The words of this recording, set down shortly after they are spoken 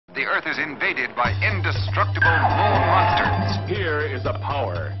The Earth is invaded by indestructible moon monsters. Here is a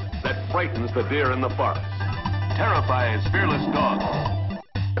power that frightens the deer in the forest, terrifies fearless dogs.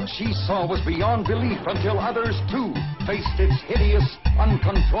 What she saw was beyond belief until others, too, faced its hideous,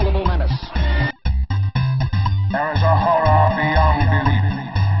 uncontrollable menace. There is a horror beyond belief.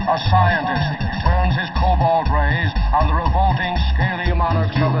 A scientist turns his cobalt rays on the revolting, scaly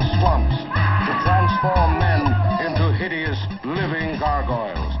monarchs of the swamps to transform men into hideous, living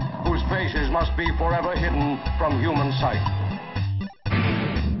gargoyles, whose faces must be forever hidden from human sight.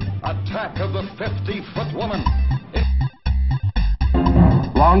 Attack of the 50-foot woman.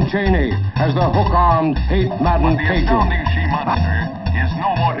 Lon Chaney as the hook-armed, hate-maddened The Cajun. astounding she-monster is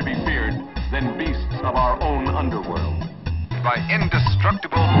no more to be feared than beasts of our own underworld. By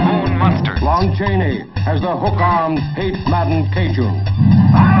indestructible moon monsters. Lon Chaney as the hook-armed, hate-maddened Cajun.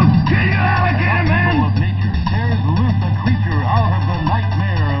 I'll kill you, alligator man! Of nature tears loose a creature out of the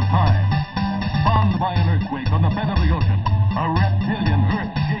nightmare of time. Spawned by an earthquake on the bed of the ocean, a reptilian,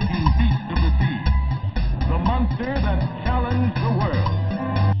 earth-shaking beast of the sea. The monster that challenged the world.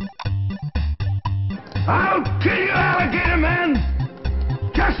 I'll kill you, alligator man!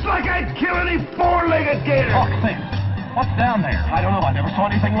 Just like I'd kill any four-legged gator! Oh, things. What's down there? I don't know. I never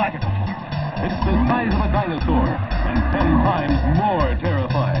saw anything like it before. It's the size of a dinosaur and 10 times more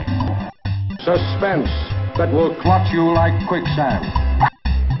terrifying. Suspense that will clutch you like quicksand.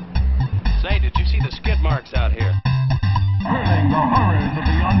 Say, did you see the skid marks out here? Hurling the horrors of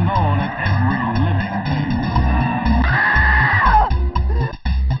the unknown at every living thing.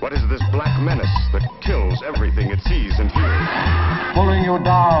 What is this black menace that kills everything it sees and hears? Pulling you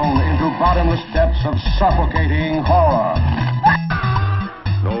down into bottomless depths of suffocating horror.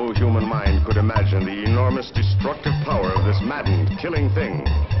 No human mind could imagine the enormous destructive power of this maddened, killing thing.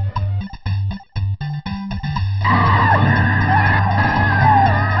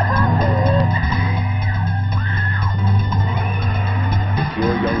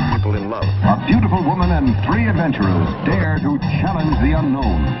 Pure young people in love. A beautiful woman and 3 adventurers dare to challenge the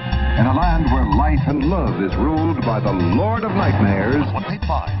unknown in a land where life and love is ruled by the Lord of Nightmares. What they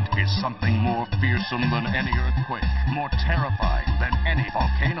find is something more fearsome than any earthquake, more terrifying than any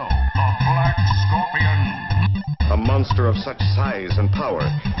volcano. The Black Scorpion. A monster of such size and power,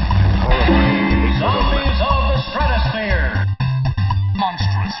 horrifying hatred of man. Zombies of the stratosphere.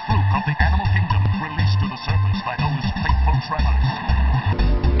 Monstrous fruit of the animal kingdom, released to the surface by those fateful tremors.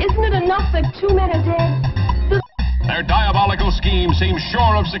 Isn't it enough that 2 men are dead? Their diabolical scheme seems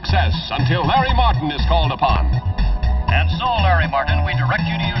sure of success until Larry Martin is called upon. And so, Larry Martin, we direct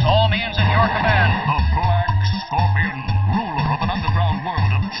you to use all means at your command. The Black Scorpion, ruler of an underground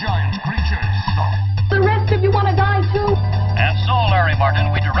world of giant creatures. The rest of you want to die too? And so, Larry Martin,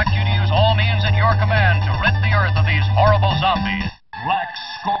 we direct you to use all means at your command to rid the Earth of these horrible zombies. Black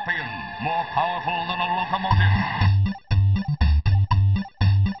Scorpion, more powerful than a locomotive.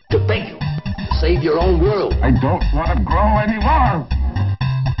 To beg you, save your own world. I don't want to grow anymore.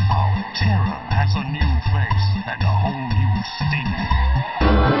 Our terror has a new face and a whole new sting.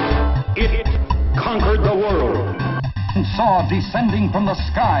 It conquered the world. And saw descending from the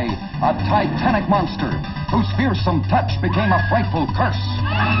sky a titanic monster whose fearsome touch became a frightful curse.